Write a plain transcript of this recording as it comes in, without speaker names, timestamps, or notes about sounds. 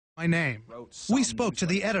My name. We spoke to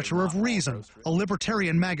the editor of Reason, a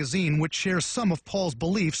libertarian magazine which shares some of Paul's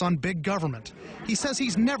beliefs on big government. He says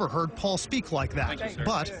he's never heard Paul speak like that,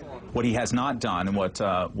 but what he has not done, and what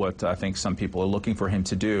I think some people are looking for him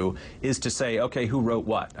to do, is to say, okay, who wrote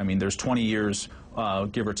what? I mean, there's 20 years,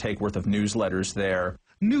 give or take, worth of newsletters there.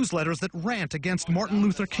 Newsletters that rant against Martin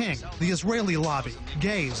Luther King, the Israeli lobby,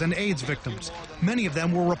 gays, and AIDS victims. Many of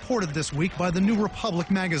them were reported this week by the New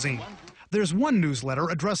Republic magazine. There's one newsletter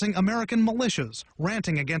addressing American militias,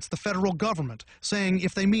 ranting against the federal government, saying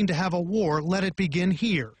if they mean to have a war, let it begin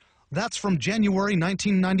here. That's from January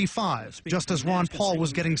 1995, just as Ron Paul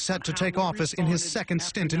was getting set to take office in his second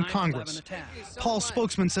stint in Congress. Paul's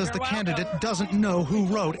spokesman says the candidate doesn't know who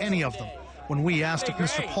wrote any of them. When we asked if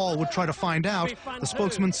Mr. Paul would try to find out, the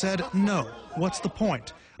spokesman said, no. What's the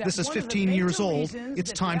point? This is 15 years old.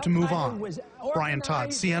 It's time to move on. Brian Todd,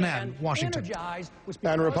 CNN, Washington.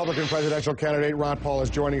 And Republican presidential candidate Ron Paul is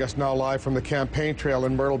joining us now live from the campaign trail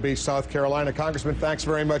in Myrtle Beach, South Carolina. Congressman, thanks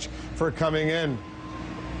very much for coming in.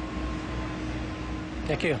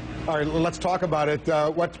 Thank you. All right, let's talk about it.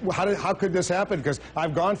 How could this happen? Because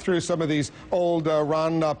I've gone through some of these old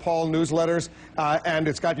Ron Paul newsletters, and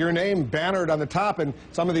it's got your name bannered on the top, and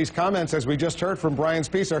some of these comments, as we just heard from Brian's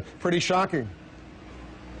piece, are pretty shocking.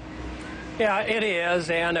 Yeah, it is,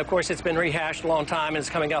 and of course it's been rehashed a long time, and it's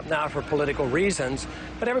coming up now for political reasons.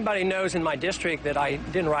 But everybody knows in my district that I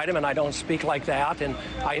didn't write them, and I don't speak like that, and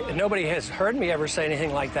nobody has heard me ever say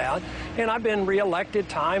anything like that. And I've been reelected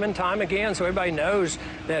time and time again, so everybody knows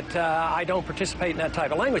that I don't participate in that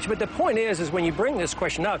type of language. But the point is when you bring this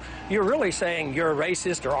question up, you're really saying you're a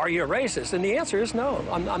racist, or are you a racist? And the answer is no,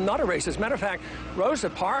 I'm not a racist. Matter of fact, Rosa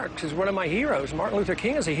Parks is one of my heroes. Martin Luther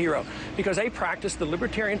King is a hero because they practiced the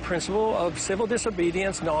libertarian principle of civil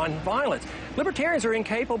disobedience, nonviolence. Libertarians are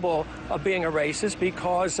incapable of being a racist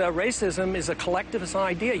because racism is a collectivist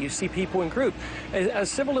idea. You see people in groups. A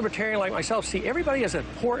civil libertarian like myself see everybody as an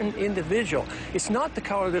important individual. It's not the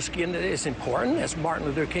color of their skin that is important, as Martin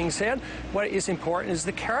Luther King said. What is important is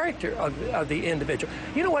the character of the individual.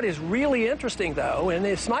 You know what is really interesting, though, and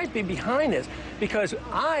this might be behind this, because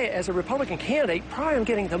I, as a Republican candidate, probably am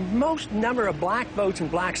getting the most number of black votes and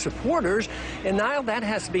black supporters, and now that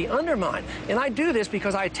has to be undermined. And I do this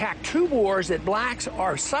because I attack two wars that blacks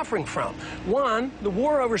are suffering from. One, the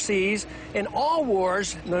war overseas, and all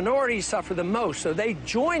wars, minorities suffer the most. So they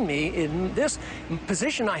join me in this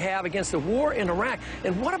position I have against the war in Iraq.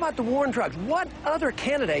 And what about the war on drugs? What other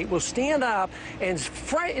candidate will stand up and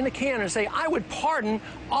fight in the can and say, I would pardon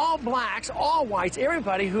all blacks, all whites,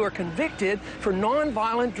 everybody who are convicted for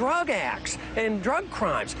nonviolent drug acts and drug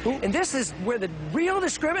crimes? And this is where the real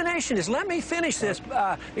discrimination is. Let me finish this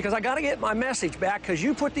because I got to get my message back, because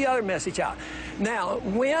you put the other message out. Now,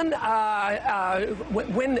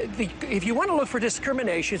 if you want to look for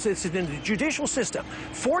discrimination, it's in the judicial system.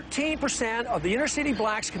 14% of the inner city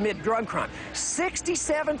blacks commit drug crime.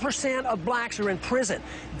 67% of blacks are in prison.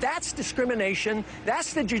 That's discrimination.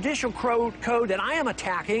 That's the judicial code that I am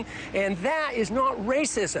attacking, and that is not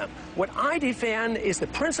racism. What I defend is the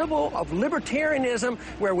principle of libertarianism,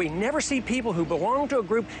 where we never see people who belong to a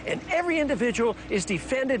group, and every individual is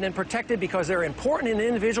defended and protected because they're important in an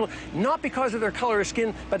individual, not because of their color of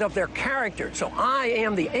skin, but of their character. So I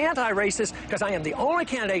am the anti-racist because I am the only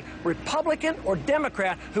candidate, Republican or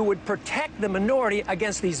Democrat, who would protect the minority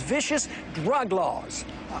against these vicious drug laws.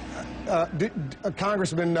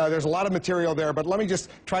 Congressman, there's a lot of material there, but let me just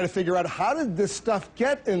try to figure out, how did this stuff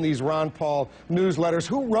get in these Ron Paul newsletters?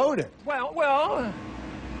 Who wrote it? Well,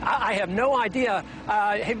 I have no idea.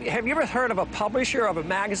 Have you ever heard of a publisher of a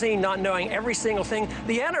magazine not knowing every single thing?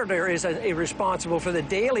 The editor is responsible for the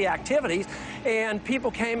daily activities, and people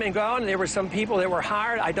came and go, and there were some people that were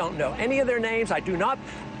hired. I don't know any of their names. I do not,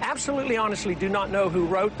 absolutely honestly, do not know who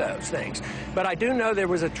wrote those things. But I do know there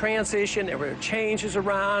was a transition, there were changes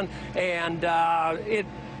around, and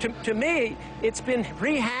to me, it's been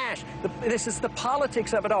rehashed. This is the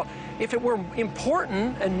politics of it all. If it were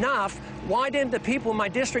important enough, why didn't the people in my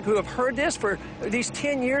district who have heard this for these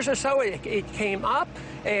 10 years or so, it came up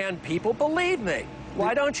and people believed me?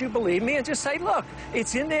 Why don't you believe me and just say, look,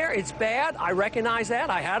 it's in there, it's bad, I recognize that,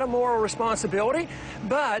 I had a moral responsibility,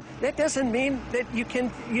 but that doesn't mean that you can,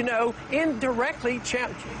 indirectly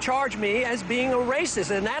charge me as being a racist,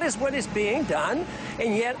 and that is what is being done,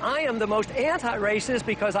 and yet I am the most anti-racist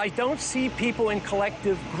because I don't see people in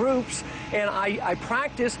collective groups, and I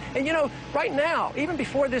practice, and right now, even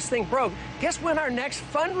before this thing broke, guess when our next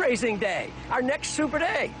fundraising day, our next super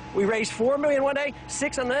day? We raised $4 million one day,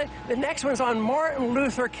 6 on the next one's on Martin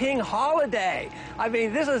Luther King holiday. I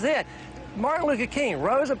mean, this is it. Martin Luther King,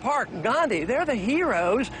 Rosa Parks, Gandhi, they're the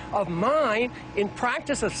heroes of mine in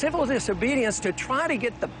practice of civil disobedience to try to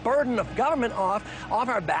get the burden of government off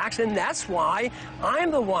our backs, and that's why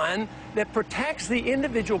I'm the one that protects the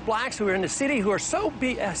individual blacks who are in the city who are so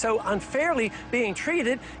unfairly being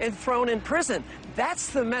treated and thrown in prison. That's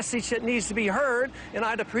the message that needs to be heard, and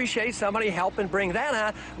I'd appreciate somebody helping bring that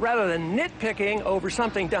out rather than nitpicking over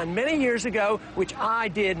something done many years ago, which I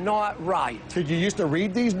did not write. Did you used to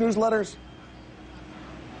read these newsletters,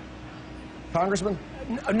 Congressman?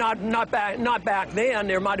 Not back then.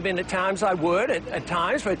 There might have been at times I would, at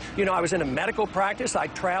times, but, you know, I was in a medical practice. I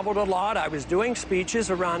traveled a lot. I was doing speeches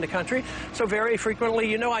around the country. So very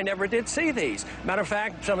frequently, you know, I never did see these. Matter of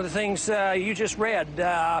fact, some of the things you just read,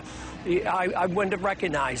 I wouldn't have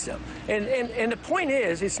recognized them. And the point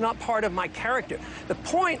is, it's not part of my character. The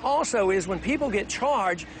point also is when people get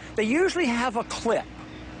charged, they usually have a clip.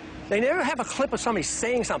 They never have a clip of somebody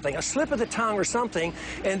saying something, a slip of the tongue or something,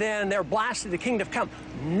 and then they're blasted, the kingdom come.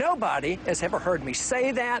 Nobody has ever heard me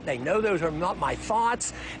say that. They know those are not my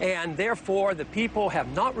thoughts, and therefore the people have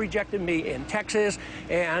not rejected me in Texas.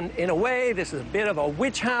 And in a way, this is a bit of a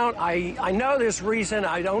witch hunt. I know there's reason.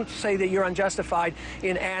 I don't say that you're unjustified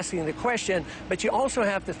in asking the question, but you also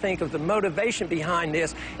have to think of the motivation behind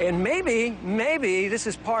this. And maybe this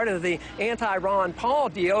is part of the anti-Ron Paul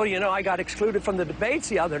deal. You know, I got excluded from the debates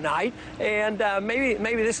the other night. And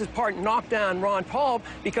maybe this is part knock down Ron Paul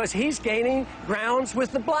because he's gaining grounds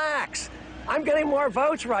with the blacks. I'm getting more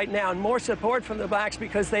votes right now and more support from the blacks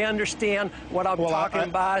because they understand what I'm talking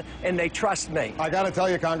about and they trust me. I got to tell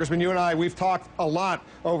you, Congressman, you and I, we've talked a lot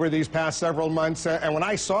over these past several months. And when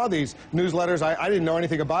I saw these newsletters, I didn't know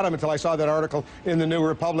anything about them until I saw that article in the New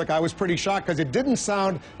Republic. I was pretty shocked because it didn't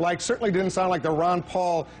sound like, certainly didn't sound like the Ron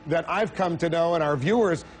Paul that I've come to know and our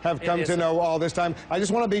viewers have come to know all this time. I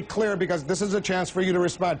just want to be clear because this is a chance for you to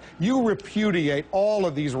respond. You repudiate all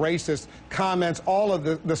of these racist comments, all of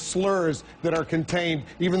the slurs that are contained,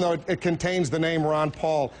 even though it contains the name Ron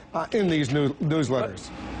Paul in these newsletters.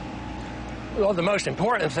 Well, the most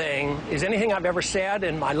important thing is anything I've ever said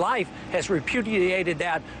in my life has repudiated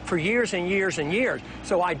that for years and years and years.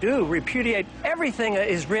 So I do repudiate everything that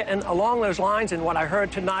is written along those lines and what I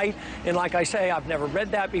heard tonight. And like I say, I've never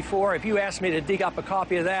read that before. If you asked me to dig up a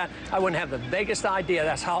copy of that, I wouldn't have the vaguest idea.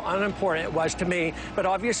 That's how unimportant it was to me. But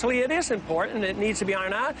obviously it is important. It needs to be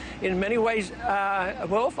ironed out. In many ways,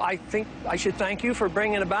 Wolf, I think I should thank you for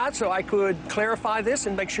bringing it about so I could clarify this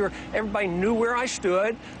and make sure everybody knew where I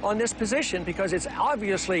stood on this position, because it's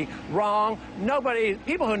obviously wrong. Nobody,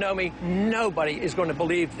 people who know me, nobody is going to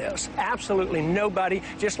believe this. Absolutely nobody.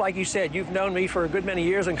 Just like you said, you've known me for a good many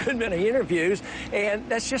years and good many interviews, and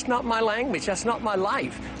that's just not my language. That's not my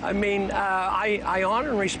life. I mean, I honor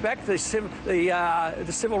and respect the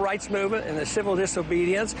civil rights movement and the civil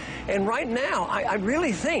disobedience. And right now, I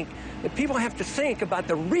really think that people have to think about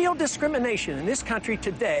the real discrimination in this country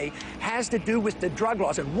today has to do with the drug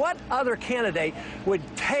laws. And what other candidate would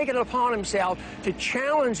take it upon himself to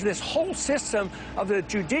challenge this whole system of the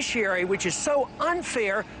judiciary, which is so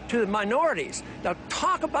unfair to the minorities? Now,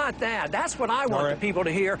 talk about that. That's what I want the people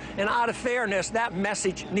to hear. And out of fairness, that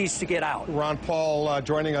message needs to get out. Ron Paul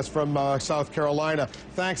joining us from South Carolina.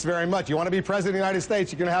 Thanks very much. You want to be president of the United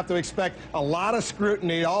States, you're going to have to expect a lot of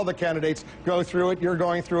scrutiny. All the candidates go through it. You're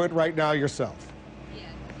going through it right now yourself.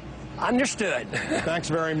 Understood. Thanks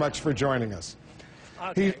very much for joining us.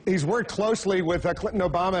 Okay. He's worked closely with Clinton,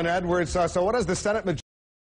 Obama, and Edwards. So what does the Senate majority